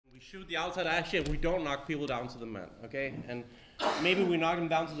shoot the outside ashi and we don't knock people down to the mat, okay? And maybe we knocked them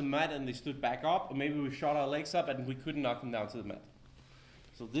down to the mat and they stood back up, or maybe we shot our legs up and we couldn't knock them down to the mat.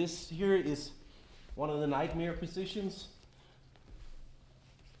 So this here is one of the nightmare positions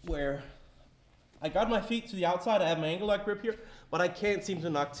where I got my feet to the outside, I have my ankle lock grip here, but I can't seem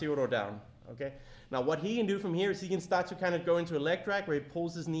to knock Theodore down, okay? Now what he can do from here is he can start to kind of go into a leg drag where he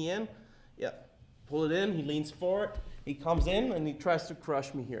pulls his knee in. Yeah, pull it in, he leans forward, he comes in and he tries to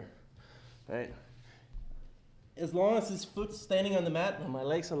crush me here, right? As long as his foot's standing on the mat and my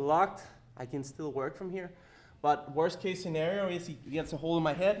legs are locked, I can still work from here. But worst case scenario is he gets a hold of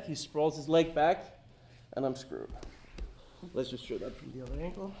my head, he sprawls his leg back, and I'm screwed. Let's just show that from the other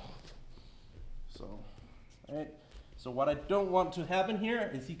angle. So, all right. So what I don't want to happen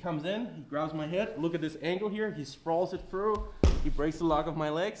here is he comes in, he grabs my head, look at this angle here, he sprawls it through, he breaks the lock of my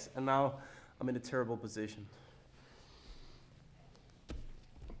legs, and now I'm in a terrible position.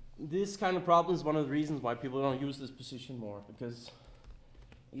 This kind of problem is one of the reasons why people don't use this position more, because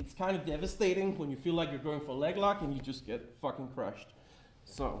it's kind of devastating when you feel like you're going for a leg lock and you just get fucking crushed.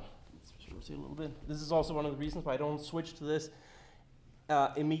 So, let's rotate a little bit. This is also one of the reasons why I don't switch to this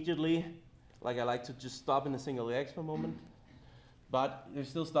immediately. Like I like to just stop in a single leg for a moment, but there's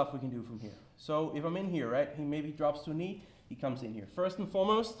still stuff we can do from here. So if I'm in here, right, he maybe drops to a knee, he comes in here. First and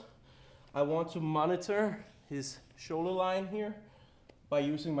foremost, I want to monitor his shoulder line here by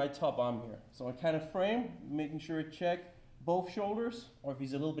using my top arm here. So I kind of frame, making sure I check both shoulders, or if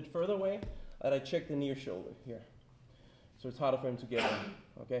he's a little bit further away, that I check the near shoulder here. So it's harder for him to get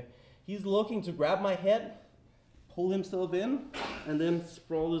in, okay? He's looking to grab my head, pull himself in, and then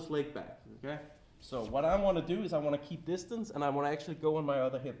sprawl his leg back, okay? So what I want to do is I want to keep distance, and I want to actually go on my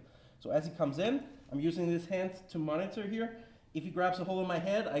other hip. So as he comes in, I'm using this hand to monitor here. If he grabs a hold of my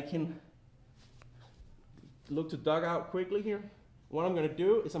head, I can look to duck out quickly here. What I'm going to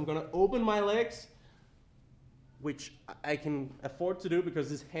do is I'm going to open my legs, which I can afford to do because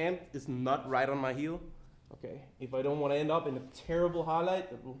his hand is not right on my heel, okay? If I don't want to end up in a terrible highlight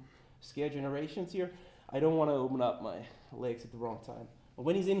that will scare generations here, I don't want to open up my legs at the wrong time. But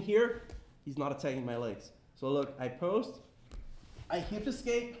when he's in here, he's not attacking my legs. So look, I post, I hip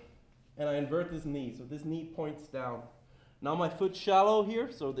escape, and I invert this knee. So this knee points down. Now my foot's shallow here,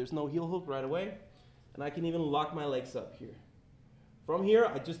 so there's no heel hook right away. And I can even lock my legs up here. From here,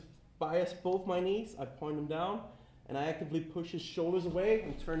 I just bias both my knees, I point them down, and I actively push his shoulders away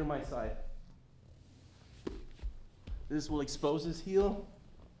and turn to my side. This will expose his heel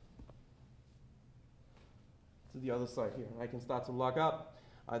to the other side here. I can start to lock up.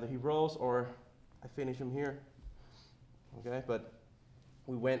 Either he rolls or I finish him here. Okay, but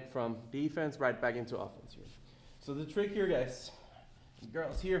we went from defense right back into offense here. So the trick here, guys,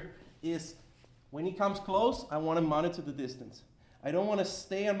 girls here, is when he comes close, I want to monitor the distance. I don't want to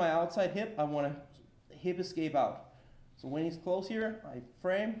stay on my outside hip. I want to hip escape out. So when he's close here, I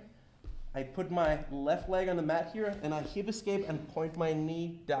frame. I put my left leg on the mat here, and I hip escape and point my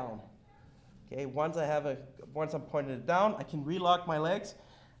knee down. Okay, once I'm pointing it down, I can relock my legs,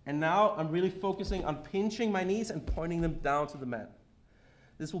 and now I'm really focusing on pinching my knees and pointing them down to the mat.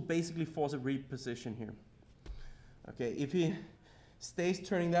 This will basically force a reposition here. Okay, if he stays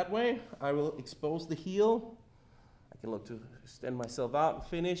turning that way, I will expose the heel. I can look to extend myself out and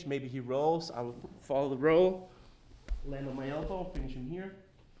finish. Maybe he rolls, I will follow the roll, land on my elbow, finish him here.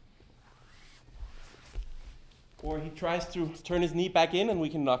 Or he tries to turn his knee back in and we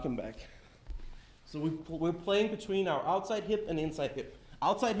can knock him back. So we're playing between our outside hip and inside hip.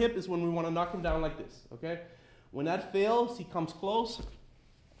 Outside hip is when we want to knock him down like this, okay? When that fails, he comes close.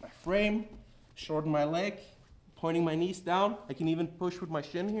 I frame, shorten my leg, pointing my knees down. I can even push with my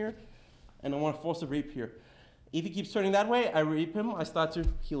shin here, and I want to force a reap here. If he keeps turning that way, I reap him. I start to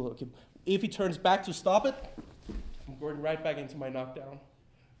heel hook him. If he turns back to stop it, I'm going right back into my knockdown,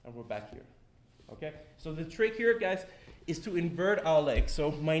 and we're back here, okay? So the trick here, guys, is to invert our legs.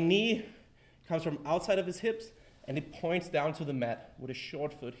 So my knee comes from outside of his hips, and it points down to the mat with a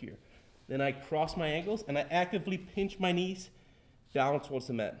short foot here. Then I cross my ankles, and I actively pinch my knees down towards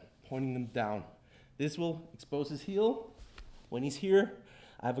the mat, pointing them down. This will expose his heel. When he's here,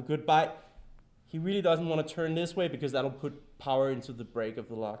 I have a good bite. He really doesn't want to turn this way because that'll put power into the break of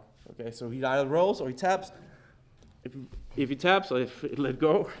the lock. Okay, so he either rolls or he taps. If he taps, I let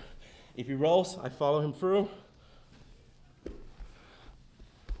go. If he rolls, I follow him through.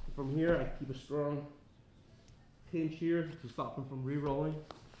 From here, I keep a strong pinch here to stop him from re-rolling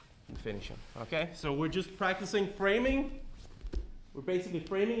and finish him. Okay, so we're just practicing framing. We're basically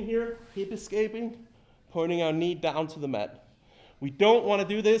framing here, hip escaping, pointing our knee down to the mat. We don't want to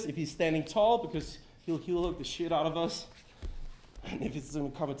do this if he's standing tall because he'll heel hook the shit out of us. And if it's in a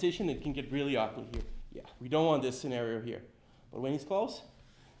competition, it can get really ugly here. Yeah, we don't want this scenario here. But when he's close,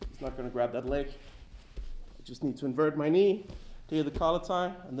 he's not gonna grab that leg. I just need to invert my knee, clear the collar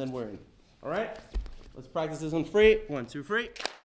tie, and then we're in. All right? Let's practice this on free. 1, 2, free.